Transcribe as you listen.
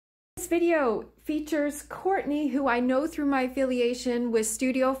video features Courtney, who I know through my affiliation with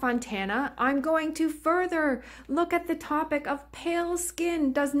Studio Fontana. I'm going to further look at the topic of pale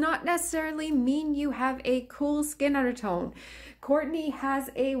skin does not necessarily mean you have a cool skin undertone. Courtney has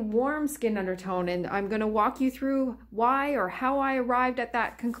a warm skin undertone, and I'm going to walk you through why or how I arrived at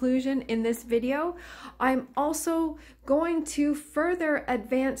that conclusion in this video. I'm also going to further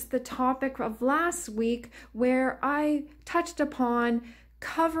advance the topic of last week where I touched upon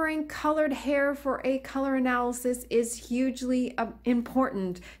covering colored hair for a color analysis is hugely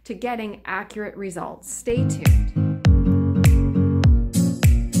important to getting accurate results. Stay tuned.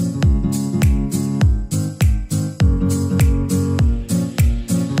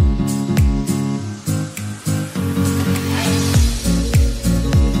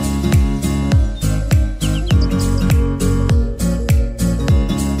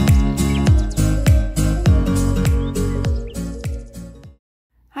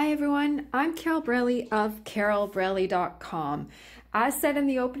 I'm Carol Braley of carolbraley.com. As said in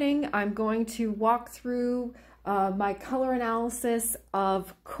the opening, I'm going to walk through my color analysis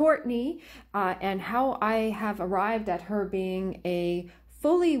of Courtney and how I have arrived at her being a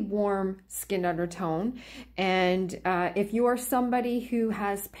fully warm skin undertone. And if you are somebody who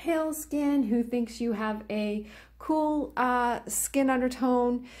has pale skin, who thinks you have a cool skin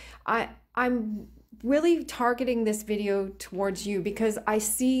undertone, I'm really targeting this video towards you because I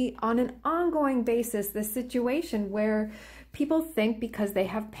see on an ongoing basis the situation where people think because they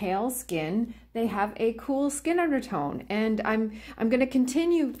have pale skin, they have a cool skin undertone. And I'm going to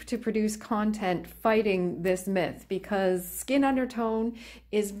continue to produce content fighting this myth because skin undertone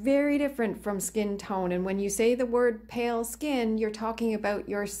is very different from skin tone. And when you say the word pale skin, you're talking about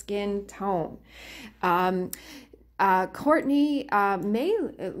your skin tone. Courtney may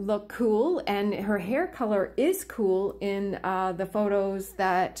look cool, and her hair color is cool in the photos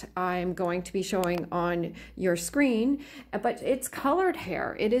that I'm going to be showing on your screen, but it's colored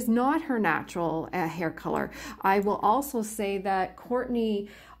hair. It is not her natural hair color. I will also say that Courtney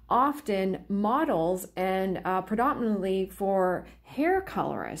often models and predominantly for hair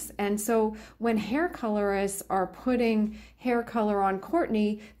colorists. And so when hair colorists are putting hair color on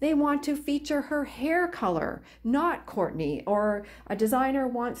Courtney, they want to feature her hair color, not Courtney. Or a designer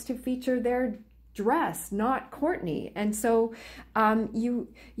wants to feature their dress, not Courtney. And so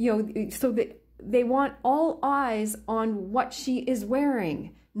they want all eyes on what she is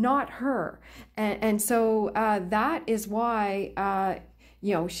wearing, not her. And so that is why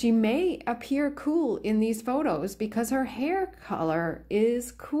she may appear cool in these photos because her hair color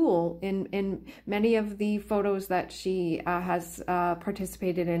is cool in many of the photos that she has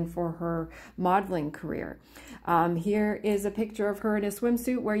participated in for her modeling career. Here is a picture of her in a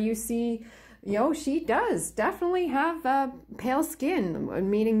swimsuit where you see, she does definitely have pale skin,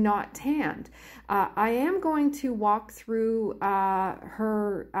 meaning not tanned. I am going to walk through my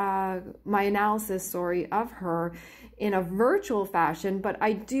analysis, of her in a virtual fashion, but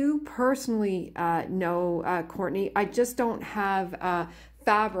I do personally know Courtney. I just don't have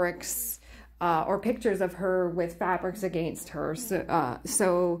fabrics or pictures of her with fabrics against her.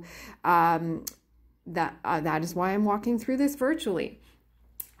 So that is why I'm walking through this virtually.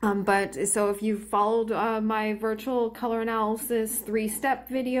 But so if you've followed my virtual color analysis 3-step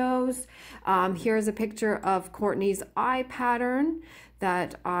videos, here's a picture of Courtney's eye pattern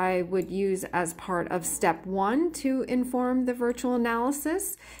that I would use as part of step 1 to inform the virtual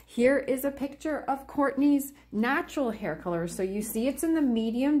analysis. Here is a picture of Courtney's natural hair color. So you see it's in the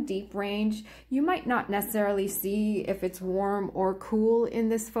medium deep range. You might not necessarily see if it's warm or cool in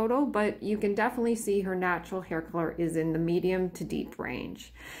this photo, but you can definitely see her natural hair color is in the medium to deep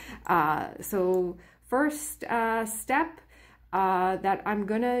range. So first step that I'm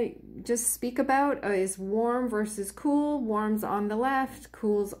gonna just speak about is warm versus cool. Warm's on the left,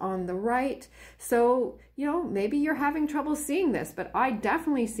 cool's on the right. So, maybe you're having trouble seeing this, but I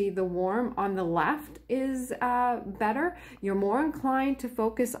definitely see the warm on the left is better. You're more inclined to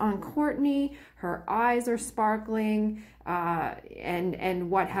focus on Courtney. Her eyes are sparkling,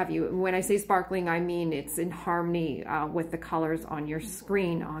 and what have you. When I say sparkling, I mean it's in harmony with the colors on your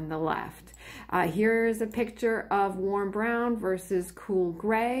screen on the left. Here's a picture of warm brown versus cool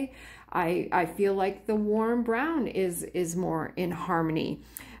gray. I feel like the warm brown is more in harmony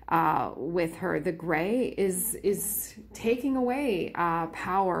with her. The gray is taking away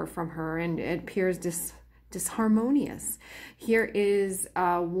power from her, and it appears disharmonious. Here is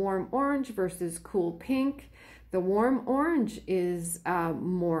warm orange versus cool pink. The warm orange is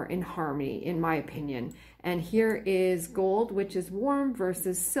more in harmony, in my opinion. And here is gold, which is warm,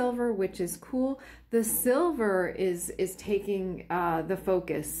 versus silver, which is cool. The silver is taking the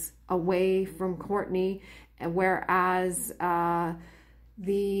focus away from Courtney, whereas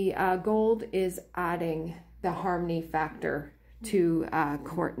the gold is adding the harmony factor to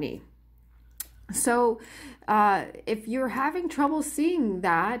Courtney. So if you're having trouble seeing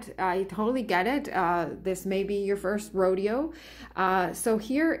that, I totally get it. This may be your first rodeo. So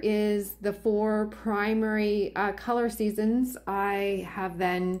here is the 4 primary color seasons I have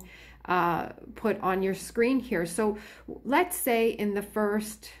then put on your screen here. So let's say in the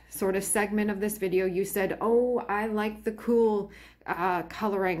first sort of segment of this video, you said, oh, I like the cool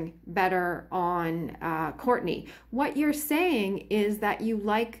coloring better on Courtney. What you're saying is that you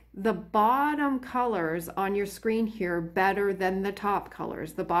like the bottom colors on your screen here better than the top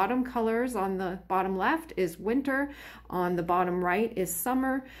colors. The bottom colors on the bottom left is winter, on the bottom right is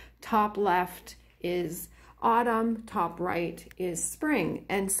summer, top left is autumn, top right is spring.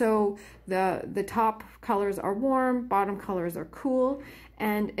 And so the top colors are warm, bottom colors are cool.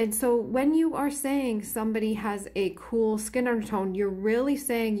 And so when you are saying somebody has a cool skin undertone, you're really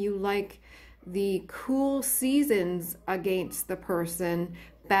saying you like the cool seasons against the person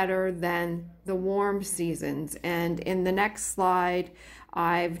better than the warm seasons. And in the next slide,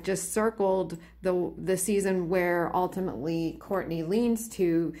 I've just circled the season where ultimately Courtney leans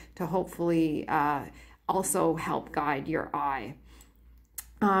to hopefully also help guide your eye.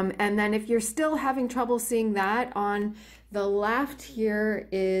 And then if you're still having trouble seeing that, on the left here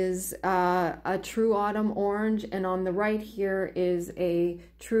is a true autumn orange, and on the right here is a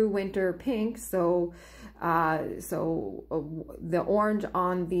true winter pink. So the orange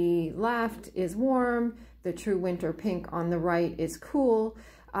on the left is warm, the true winter pink on the right is cool.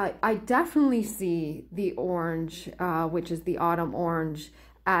 I definitely see the orange, which is the autumn orange,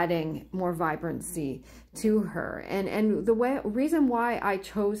 adding more vibrancy to her. And the reason why I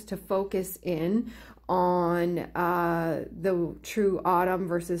chose to focus in on the true autumn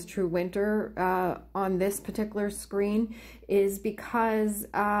versus true winter on this particular screen is because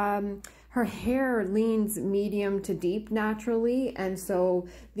her hair leans medium to deep naturally, and so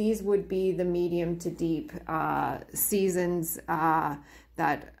these would be the medium to deep seasons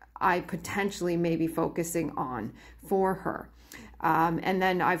that I potentially may be focusing on for her. And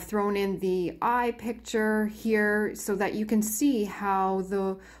then I've thrown in the eye picture here so that you can see how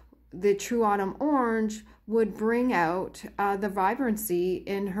the true autumn orange would bring out the vibrancy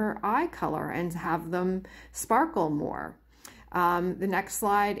in her eye color and have them sparkle more. The next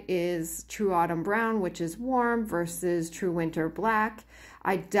slide is true autumn brown, which is warm, versus true winter black.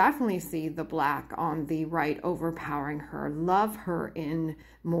 I definitely see the black on the right overpowering her. Love her in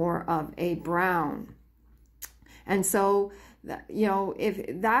more of a brown. And so, you know,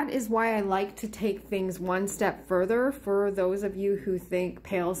 if that is why I like to take things one step further for those of you who think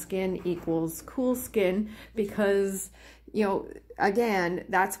pale skin equals cool skin, because, you know, again,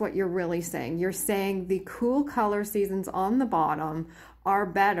 that's what you're really saying. You're saying the cool color seasons on the bottom are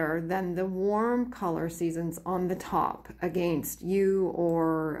better than the warm color seasons on the top against you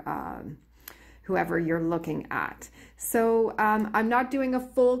or whoever you're looking at. So I'm not doing a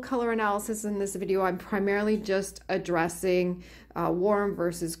full color analysis in this video. I'm primarily just addressing warm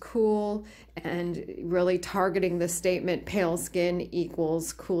versus cool and really targeting the statement pale skin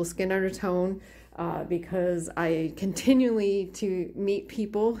equals cool skin undertone, because I continually to meet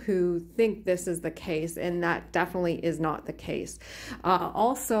people who think this is the case, and that definitely is not the case.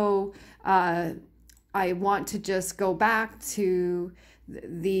 Also, I want to just go back to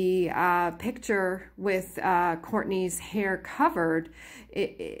the picture with Courtney's hair covered.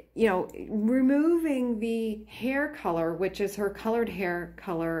 You know, removing the hair color, which is her colored hair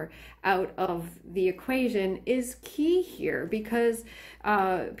color, out of the equation is key here, because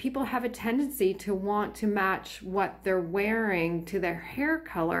people have a tendency to want to match what they're wearing to their hair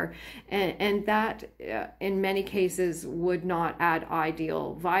color, and that in many cases would not add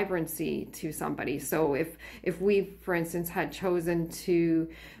ideal vibrancy to somebody. So if we, for instance, had chosen to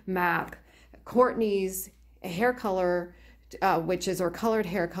map Courtney's hair color, which is her colored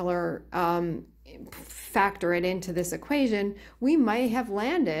hair color, factor it into this equation, we might have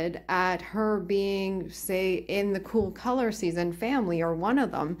landed at her being, say, in the cool color season family or one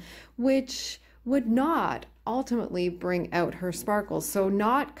of them, which would not ultimately bring out her sparkles. So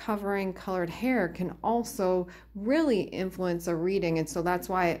not covering colored hair can also really influence a reading, and so that's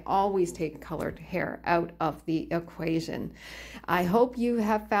why I always take colored hair out of the equation. I hope you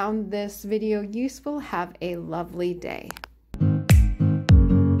have found this video useful. Have a lovely day.